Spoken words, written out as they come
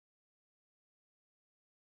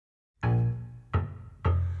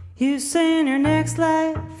You say in your next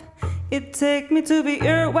life, it'd take me to be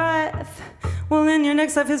your wife. Well, in your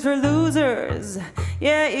next life is for losers.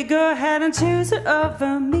 Yeah, you go ahead and choose her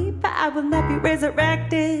over me, but I will not be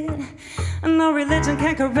resurrected. And no religion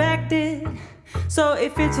can correct it. So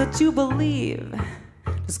if it's what you believe,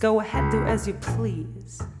 just go ahead, do as you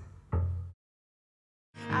please.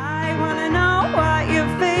 I wanna know what you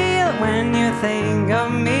feel when you think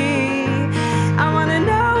of me. I wanna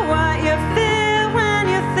know what you feel when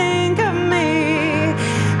you think of me.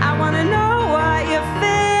 I wanna know what you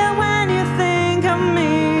feel when you think of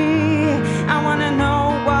me. I wanna know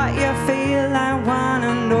what you feel. I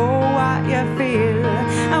wanna know what you feel.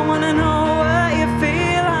 I wanna know what you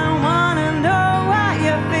feel. I wanna know what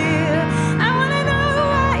you feel. I wanna know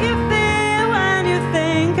what you feel when you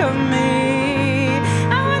think of me.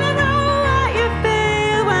 I wanna know what you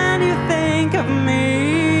feel when you think of me.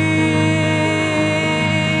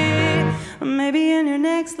 Maybe in your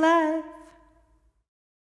next life.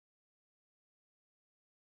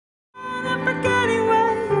 Not forgetting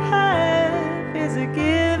what you have. Is it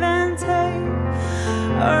give and take?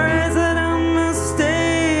 Or is it a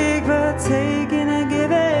mistake? But taking and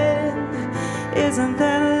giving, isn't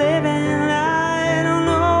that living? I don't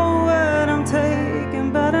know what I'm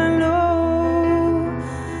taking, but I know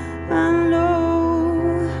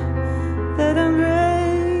that I'm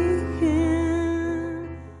breaking.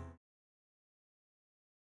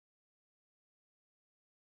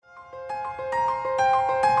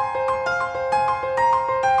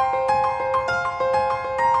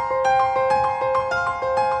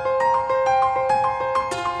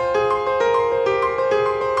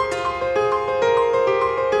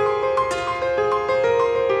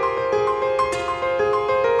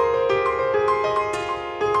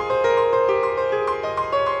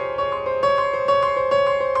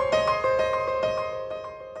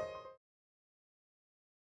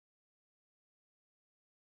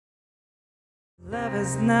 Love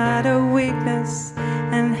is not a weakness,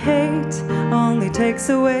 and hate only takes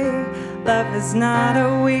away. Love is not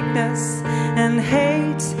a weakness, and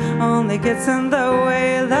hate only gets in the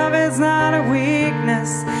way. Love is not a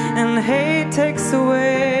weakness, and hate takes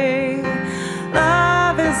away.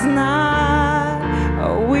 Love is not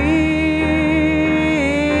a weakness.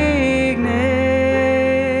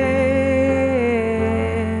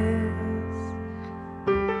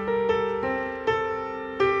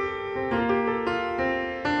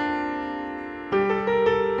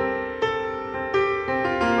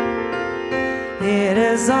 It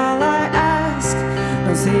is all I ask.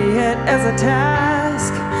 Don't see it as a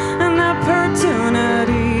task, an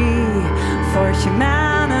opportunity for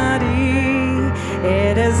humanity.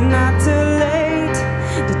 It is not too late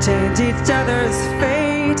to change each other's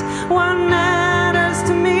fate. What matters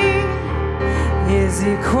to me is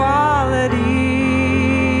equality.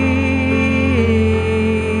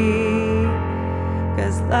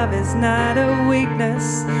 'Cause love is not a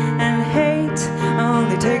weakness, and hate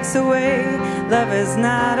only takes away. Love is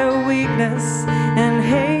not a weakness, and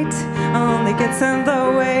hate only gets in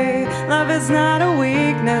the way. Love is not a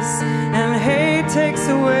weakness, and hate takes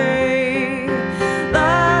away.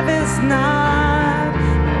 Love is not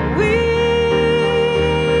a weakness.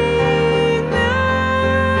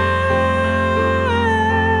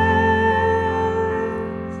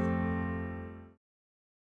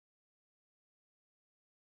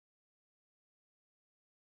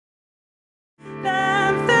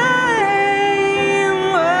 That fame,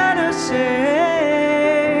 what a shame.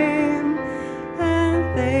 And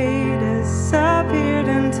they disappeared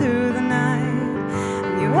into the night.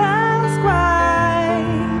 And you ask why,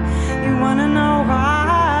 you wanna know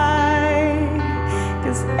why.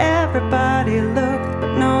 'Cause everybody looked,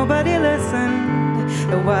 but nobody listened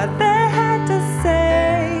to what they had to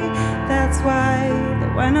say. That's why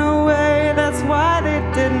they went away, that's why they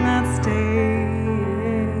did not stay.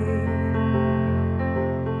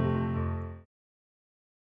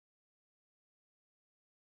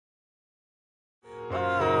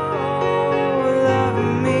 Oh, love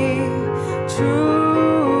me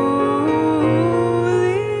truly.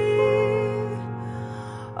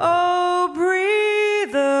 Oh,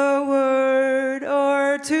 breathe a word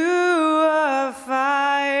or two of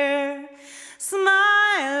fire.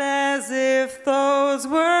 Smile as if those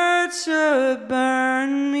words should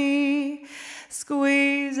burn me.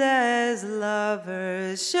 Squeeze as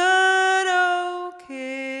lovers should, oh,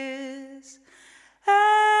 kiss.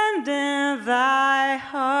 And in thy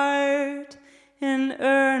heart and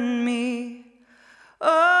earn me